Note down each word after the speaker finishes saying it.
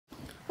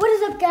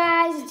What is up,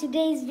 guys? In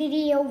today's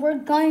video, we're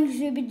going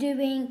to be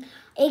doing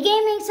a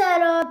gaming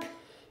setup.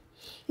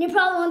 You're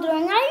probably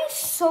wondering, I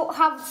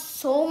have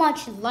so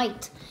much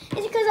light.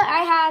 It's because I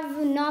have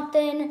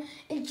nothing.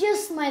 It's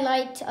just my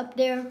light up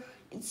there.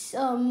 It's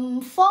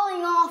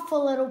falling off a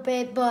little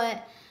bit,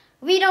 but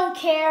we don't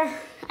care.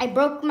 I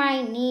broke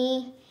my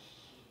knee.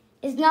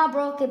 It's not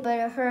broken, but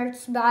it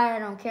hurts. But I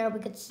don't care.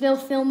 We could still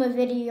film a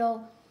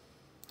video.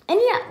 And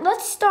yeah,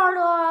 let's start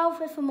off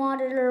with a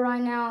monitor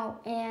right now.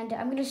 And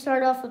I'm going to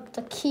start off with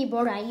the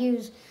keyboard I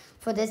use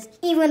for this,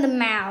 even the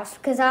mouse.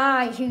 Because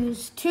I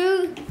use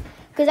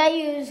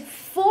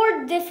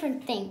four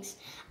different things.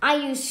 I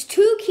use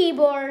two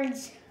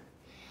keyboards.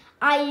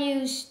 I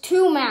use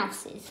two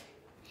mouses.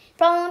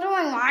 Probably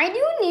wondering, why do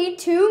you need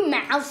two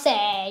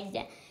mouses?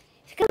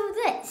 It's because of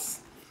this.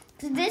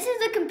 So this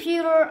is the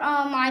computer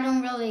I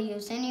don't really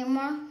use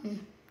anymore.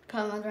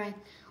 Probably wondering,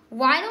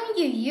 why don't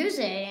you use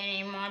it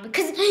anymore?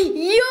 Because,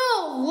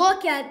 yo,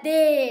 look at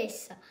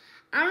this.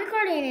 I'm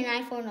recording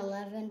an iPhone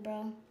 11,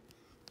 bro.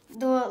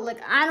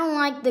 I don't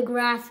like the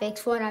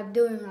graphics, what I'm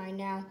doing right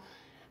now.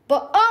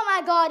 But, oh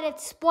my God,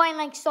 it's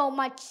spoiling so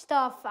much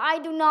stuff. I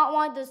do not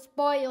want to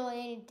spoil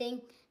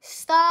anything.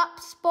 Stop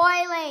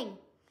spoiling.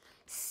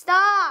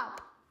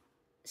 Stop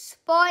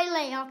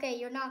spoiling. Okay,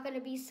 you're not going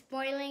to be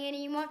spoiling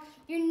anymore.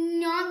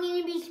 You're not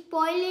going to be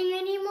spoiling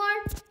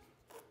anymore.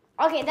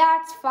 Okay,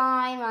 that's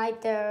fine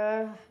right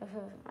there.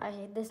 I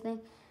hate this thing.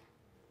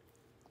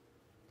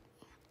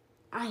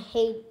 I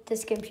hate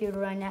this computer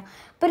right now.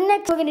 But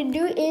next what we're going to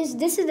do is,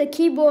 this is the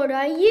keyboard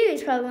I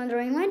use. Probably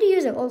wondering, why do you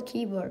use an old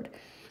keyboard?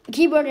 The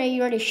keyboard that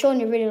you already shown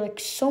in your video like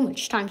so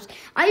much times.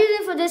 I use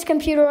it for this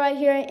computer right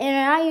here,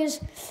 and I use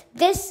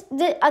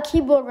a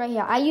keyboard right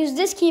here. I use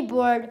this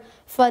keyboard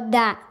for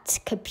that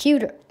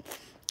computer.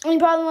 And you're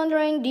probably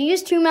wondering, do you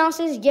use two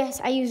mouses? Yes,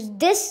 I use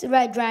this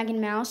Red Dragon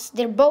mouse.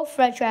 They're both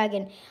Red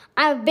Dragon.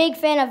 I'm a big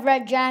fan of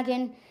Red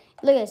Dragon.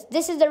 Look at this.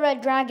 This is the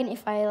Red Dragon.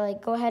 If I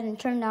go ahead and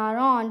turn that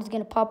on, it's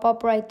going to pop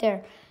up right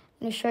there.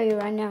 Let me show you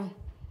right now.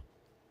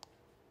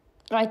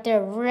 Right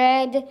there,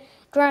 Red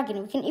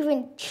Dragon. We can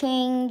even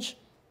change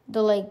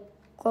the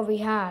what we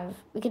have.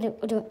 We can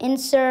do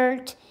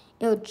insert.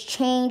 It'll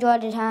change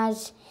what it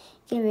has.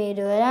 You can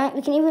do that.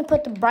 We can even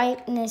put the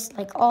brightness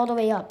all the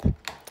way up.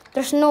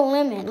 There's no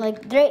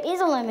limit. There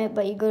is a limit,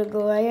 but you gotta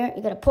go right here.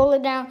 You gotta pull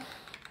it down.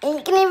 And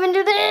you can even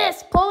do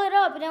this. Pull it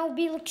up, and it will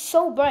be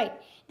so bright.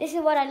 This is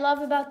what I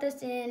love about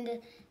this.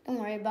 And don't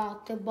worry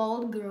about the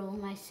bald girl,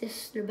 my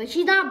sister. But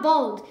she's not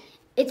bald.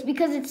 It's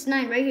because it's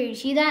night right here. You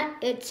see that?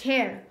 It's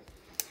hair.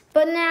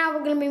 But now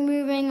we're going to be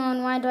moving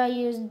on. Why do I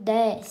use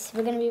this?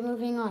 We're going to be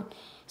moving on.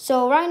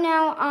 So right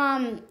now,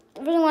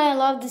 the reason why I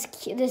love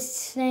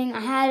this thing,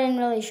 I hadn't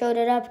really showed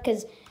it up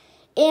because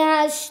it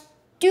has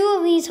two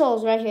of these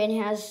holes right here, and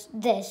it has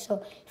this.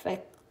 So if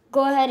I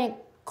go ahead and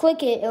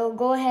click it, it'll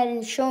go ahead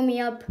and show me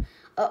up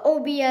a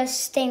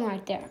OBS thing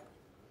right there.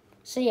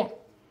 So yeah,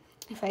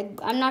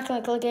 I'm not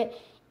going to click it,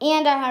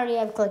 and I already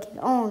have clicked it.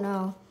 Oh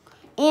no.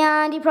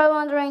 And you're probably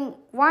wondering,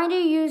 why do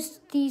you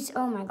use these?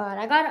 Oh my God,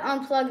 I got to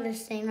unplug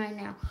this thing right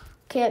now.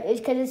 Okay,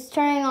 it's because it's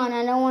turning on.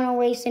 I don't want to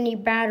waste any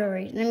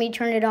battery. Let me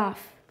turn it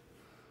off.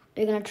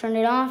 You're going to turn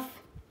it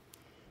off?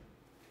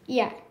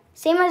 Yeah,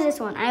 same as this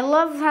one. I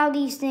love how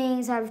these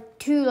things have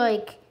two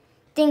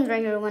things right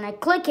here. When I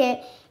click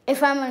it,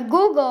 if I'm on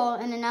Google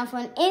and then I'm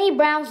on any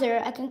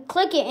browser, I can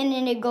click it and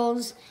then it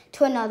goes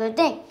to another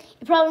thing.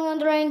 You're probably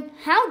wondering,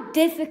 how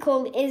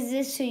difficult is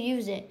this to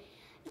use it?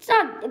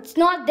 It's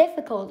not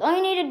difficult. All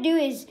you need to do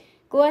is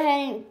go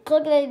ahead and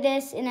click like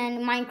this, and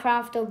then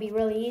Minecraft will be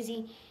really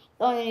easy.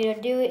 All you need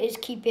to do is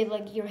keep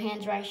it your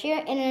hands right here,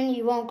 and then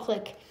you won't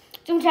click.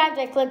 Sometimes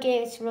I click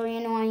it, it's really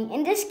annoying.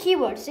 And this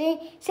keyboard, see,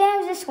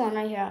 same as this one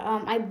right here.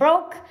 I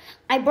broke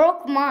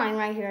mine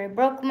right here. I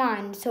broke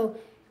mine. So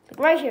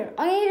right here,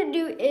 all you need to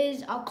do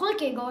is I'll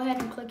click it. Go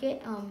ahead and click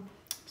it.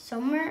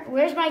 Somewhere.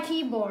 Where's my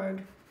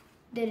keyboard?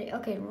 Did it?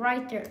 Okay,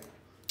 right there.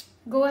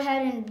 Go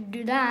ahead and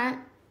do that,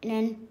 and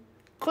then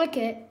click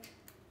it.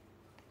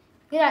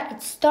 Look at that,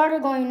 it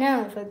started going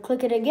now. If I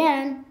click it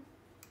again,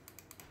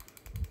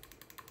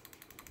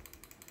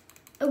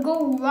 it'll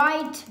go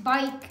right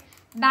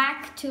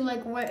back to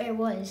where it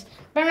was.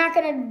 But I'm not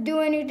gonna do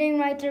anything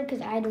right there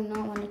because I do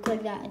not want to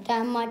click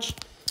that much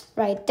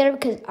right there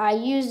because I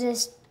use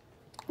this.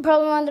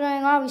 Probably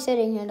wondering, why are we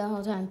sitting here the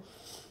whole time?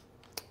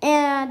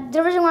 And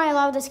the reason why I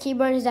love this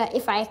keyboard is that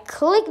if I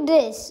click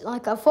this,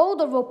 a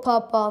folder will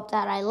pop up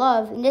that I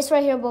love. And this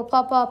right here will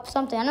pop up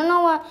something. I don't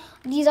know what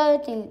these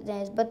other things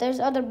is, but there's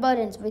other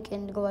buttons we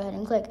can go ahead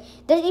and click.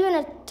 There's even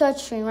a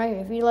touch screen right here.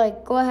 If you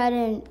go ahead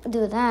and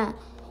do that,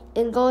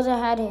 it goes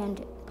ahead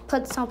and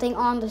puts something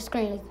on the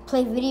screen.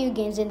 Play video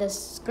games in the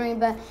screen.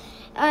 But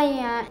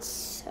yeah,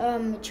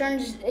 it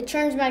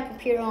turns my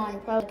computer on.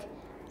 It probably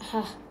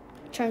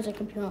turns the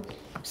computer on.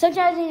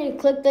 Sometimes you need to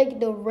click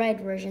the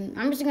red version.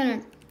 I'm just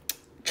gonna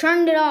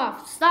turn it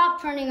off.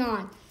 Stop turning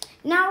on.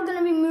 Now we're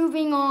gonna be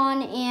moving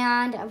on,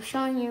 and I'm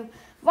showing you,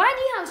 why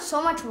do you have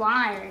so much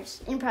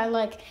wires? And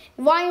probably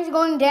wires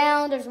going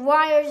down. There's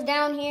wires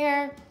down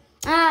here.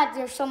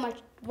 There's so much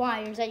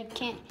wires that you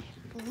can't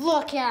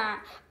look at.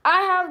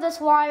 I have this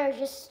wire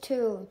just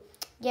to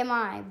get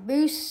my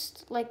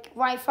boost, like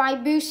Wi-Fi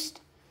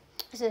boost.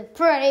 This is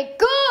pretty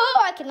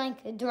cool. I can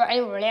like do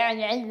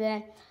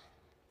it.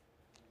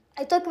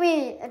 It took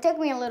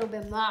me a little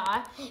bit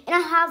more. And I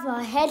have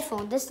a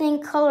headphone. This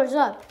thing colors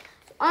up.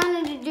 So all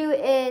I need to do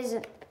is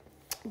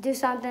do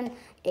something.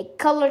 It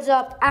colors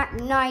up at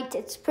night.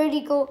 It's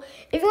pretty cool.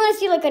 If you want to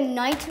see like a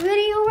night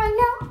video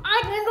right now,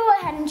 I can go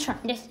ahead and turn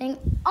this thing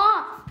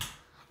off.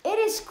 It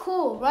is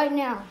cool right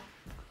now.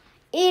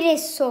 It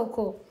is so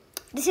cool.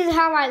 This is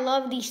how I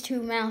love these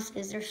two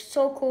mouses. They're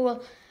so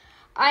cool.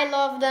 I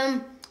love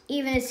them.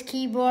 Even this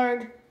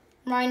keyboard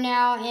right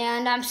now.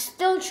 And I'm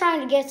still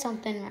trying to get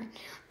something right.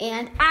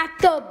 And at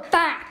the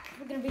back,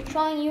 we're going to be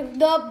showing you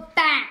the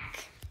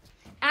back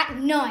at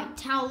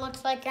night, how it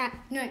looks like at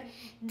night.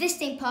 This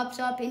thing pops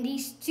up and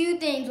these two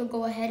things will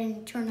go ahead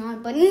and turn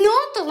on, but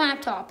not the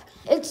laptop.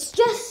 It's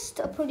just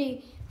a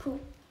pretty cool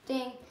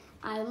thing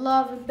I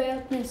love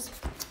about this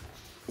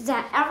is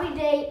that every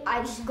day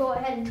I just go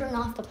ahead and turn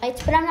off the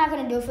lights, but I'm not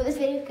going to do it for this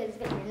video because it's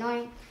going to be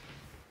annoying.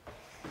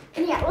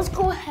 And yeah, let's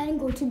go ahead and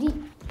go to the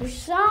other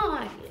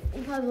side.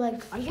 You're probably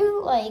like, are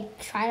you like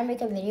trying to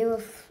make a video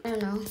of, I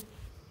don't know.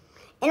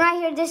 And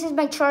right here, this is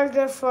my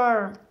charger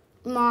for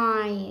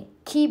my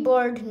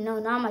keyboard. No,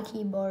 not my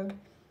keyboard.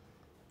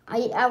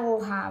 I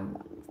will have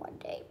one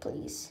day,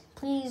 please.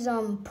 Please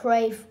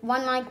pray,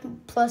 one like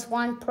plus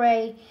one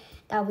pray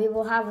that we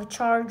will have a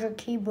charger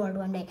keyboard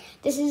one day.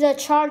 This is a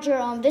charger,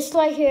 this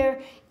right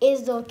here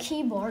is the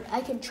keyboard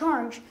I can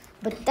charge.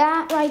 But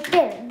that right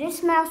there,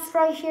 this mouse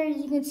right here,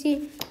 you can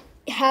see,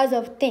 it has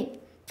a thing.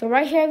 So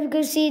right here, you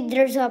can see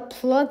there's a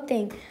plug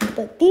thing.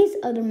 But these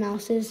other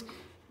mouses,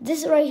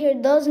 this right here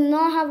does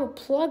not have a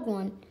plug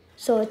one,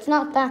 so it's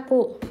not that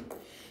cool.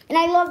 And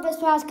I love this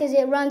mouse because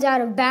it runs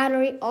out of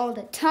battery all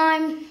the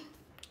time.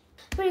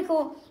 Pretty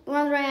cool. It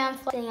runs right on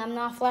flexing. I'm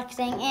not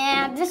flexing.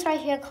 And this right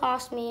here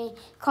cost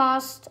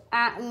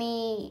at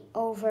me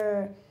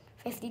over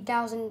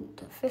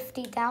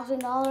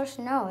 $50,000.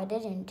 No, it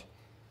didn't.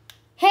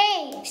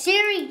 Hey,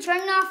 Siri,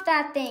 turn off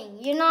that thing.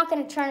 You're not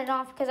going to turn it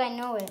off because I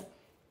know it.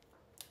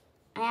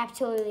 I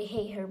absolutely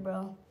hate her,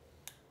 bro.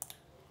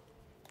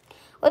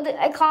 Well,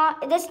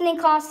 this thing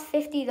costs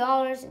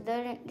 $50.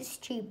 It's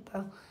cheap,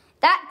 bro.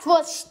 That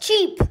was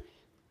cheap.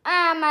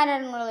 I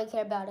didn't really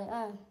care about it.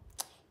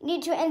 You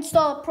need to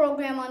install a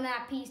program on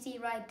that PC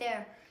right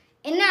there.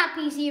 In that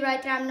PC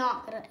right there, I'm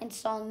not going to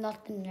install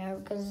nothing there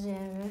because...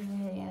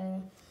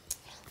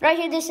 Right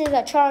here, this is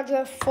a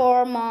charger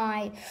for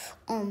my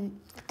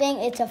thing.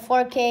 It's a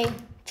 4K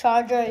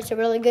charger. It's a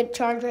really good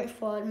charger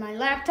for my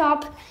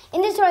laptop.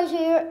 And this right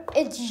here,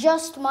 it's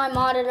just my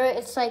monitor.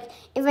 It's like,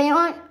 if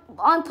I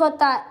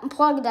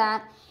unplug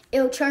that,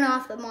 it'll turn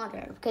off the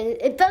monitor because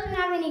it doesn't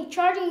have any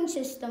charging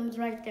systems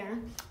right there.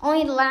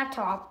 Only the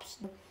laptops.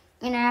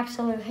 And I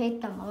absolutely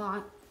hate them a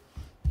lot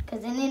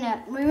because they need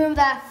to remove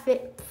that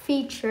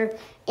feature.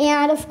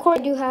 And of course,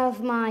 I do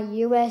have my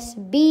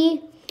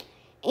USB.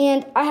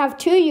 And I have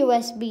two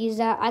USBs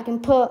that I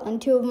can put on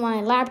two of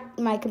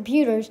my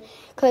computers.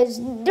 Because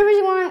the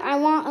reason why I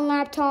want a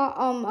laptop,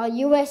 a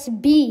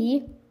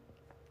USB,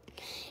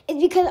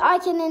 is because I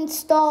can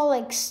install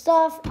like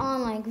stuff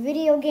on like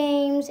video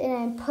games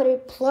and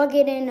then plug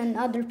it in on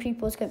other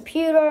people's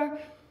computer.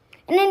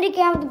 And then they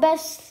can have the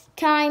best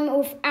time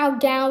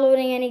without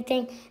downloading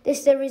anything. This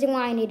is the reason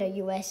why I need a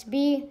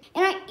USB.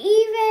 And I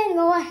even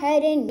go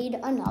ahead and need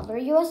another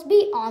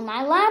USB on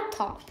my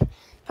laptop.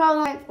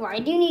 Probably like, why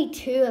do you need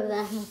two of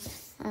them?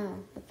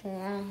 Okay,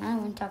 I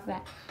don't want to talk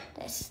about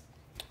this.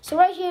 So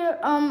right here,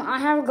 I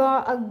have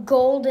got a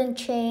golden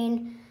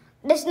chain.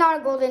 This is not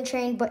a golden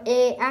chain, but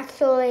it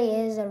actually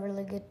is a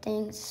really good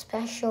thing. It's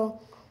special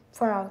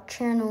for our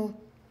channel.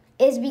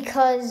 Is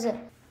because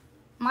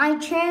my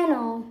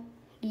channel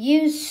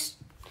used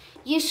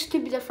to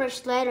be the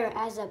first letter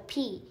as a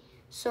P.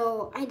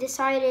 So I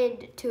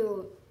decided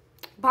to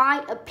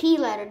buy a P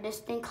letter. This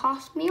thing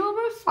cost me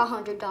over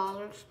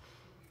 $500.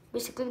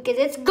 Basically because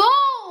it's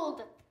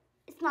gold.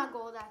 It's not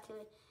gold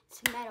actually.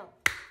 It's metal.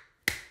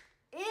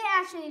 It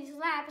actually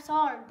slaps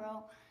hard,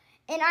 bro.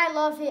 And I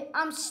love it.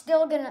 I'm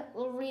still gonna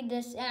read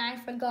this and I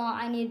forgot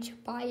I need to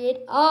buy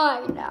an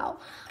eye now.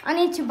 I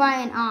need to buy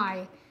an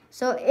eye.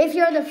 So if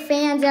you're the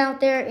fans out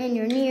there and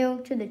you're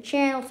new to the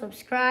channel,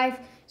 subscribe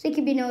so you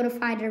can be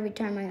notified every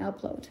time I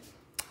upload.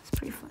 It's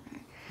pretty fun.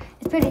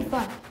 It's pretty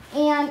fun.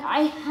 And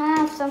I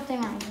have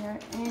something right here.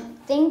 And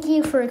thank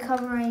you for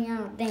covering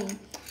out thing.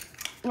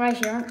 Right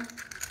here.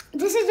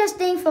 This is just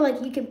thing for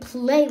like you can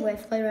play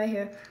with. Like right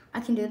here.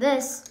 I can do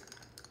this.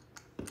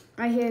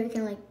 Right here you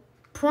can like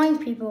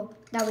prank people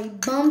that we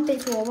bumped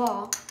into a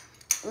wall.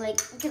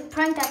 Like you can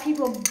prank that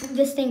people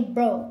this thing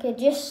broke. It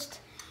just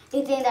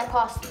a thing that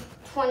cost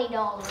 $20.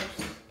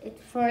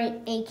 It's for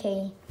an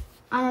AK.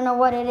 I don't know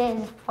what it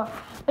is for.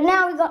 But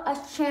now we got a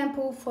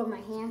shampoo for my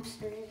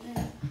hamsters.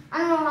 I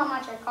don't know how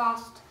much it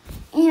cost.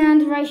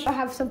 And right here I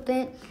have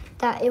something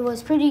that it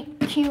was pretty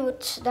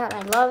cute, that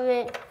I love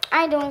it.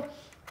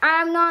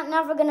 I'm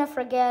never gonna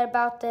forget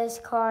about this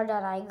card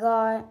that I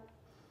got.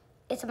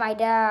 It's my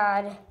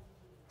dad.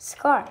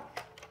 card.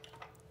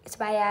 It's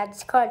my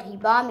dad's card. He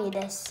bought me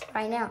this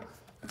right now.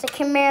 It's a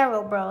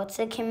Camaro, bro. It's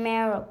a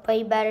Camaro.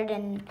 Way better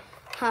than,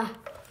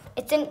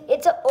 It's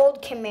an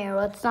old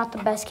Camaro. It's not the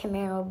best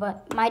Camaro,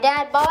 but my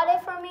dad bought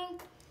it for me,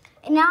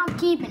 and now I'm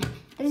keeping it.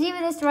 There's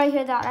even this right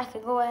here that I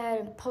could go ahead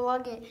and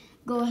plug it.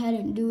 Go ahead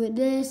and do it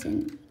this,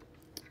 and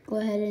go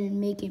ahead and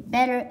make it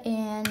better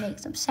and make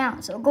some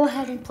sound. So go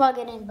ahead and plug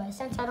it in. But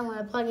since I don't want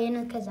to plug it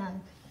in because I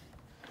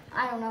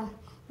don't know.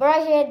 But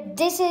right here,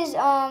 this is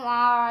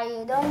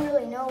I don't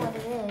really know what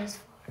it is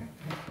for.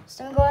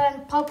 So I'm gonna go ahead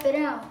and pop it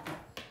out.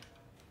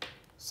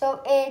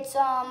 So it's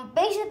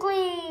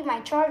basically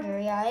my charger.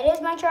 Yeah, it is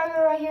my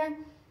charger right here.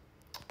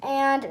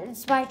 And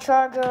it's my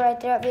charger right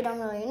there. We don't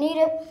really need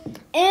it.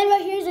 And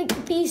right here's a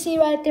PC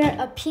right there.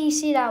 A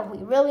PC that we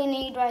really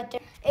need right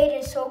there.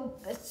 It's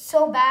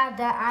so bad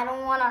that I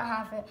don't want to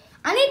have it.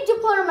 I need to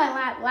put it on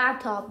my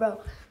laptop, bro.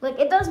 Like,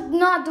 it does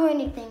not do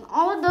anything.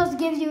 All it does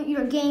gives you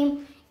your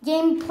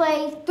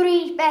gameplay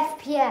 3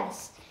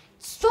 FPS.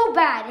 It's so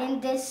bad.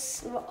 And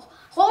this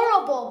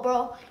horrible,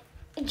 bro.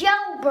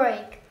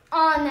 Jailbreak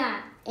on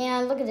that.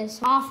 And look at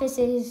this. Office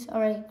is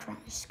already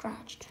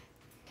scratched.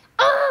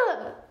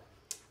 Ugh!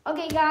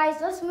 Okay, guys,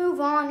 let's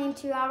move on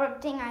into our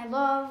thing I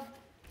love.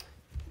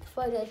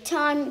 For the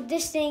time,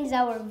 this thing's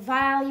our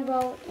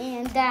valuable,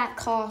 and that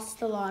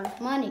costs a lot of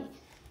money.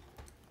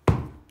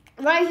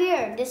 Right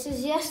here, this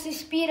is just to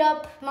speed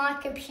up my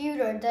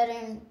computer.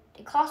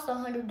 It costs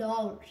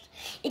 $100.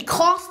 It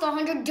costs $100,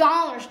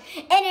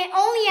 and it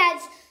only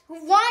has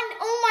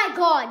oh my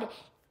God,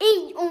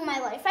 8 on my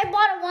life. If I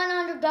bought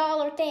a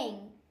 $100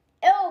 thing,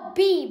 it'll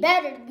be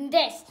better than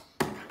this.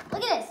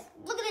 Look at this.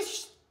 Look at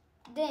this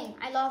thing.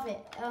 I love it.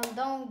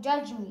 Don't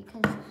judge me,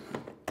 because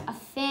a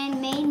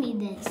fan made me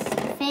this.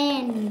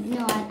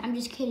 No, I'm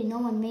just kidding. No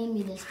one made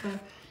me this, bro.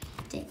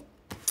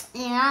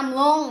 And I'm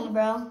lonely,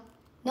 bro.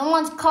 No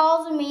one's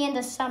calling me in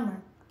the summer.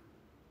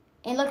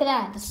 And look at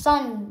that. The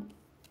sun.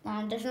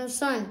 There's no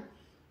sun.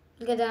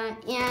 Look at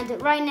that.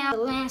 And right now,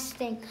 the last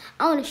thing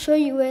I want to show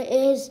you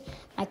is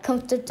my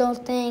comfortable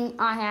thing.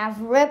 I have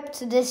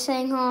ripped this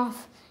thing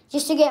off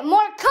just to get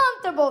more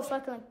comfortable, so I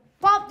can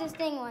pop this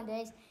thing one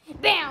day.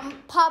 Bam!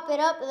 Pop it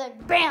up,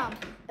 like bam!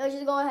 It'll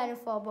just go ahead and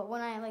fall. But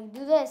when I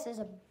do this, there's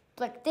a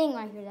thing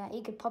right here that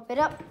you could pop it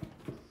up.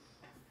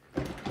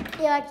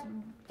 You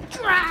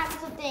drag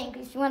the thing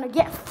because you want to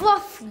get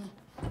fluffy.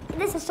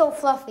 This is so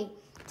fluffy.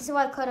 This is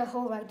why I cut a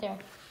hole right there.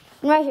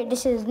 And right here,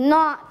 this is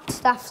not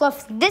that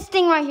fluffy. This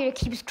thing right here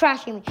keeps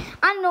crashing me.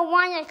 I don't know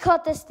why I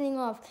cut this thing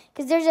off,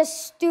 because there's a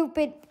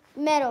stupid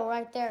metal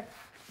right there.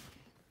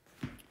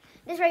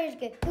 This right here is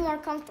good. More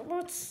comfortable.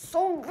 It's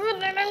so good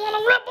that I want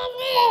to rip it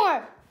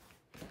more.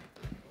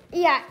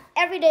 Yeah,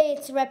 every day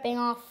it's ripping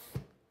off.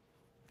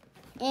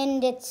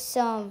 And it's,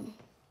 look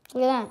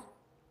at that.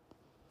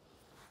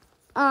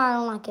 I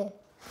don't like it.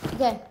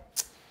 Okay.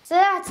 So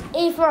that's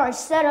it for our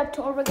setup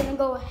tour. We're going to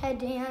go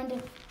ahead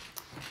and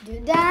do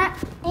that.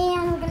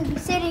 And we're going to be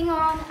sitting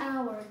on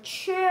our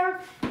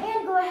chair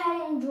and go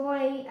ahead and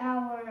enjoy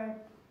our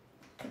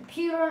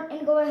computer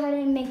and go ahead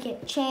and make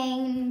it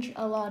change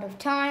a lot of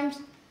times.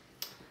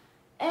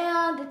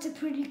 And it's a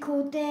pretty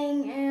cool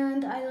thing,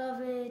 and I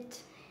love it.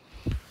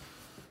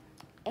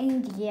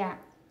 And yeah.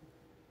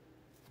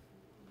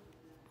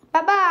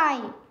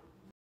 Bye-bye.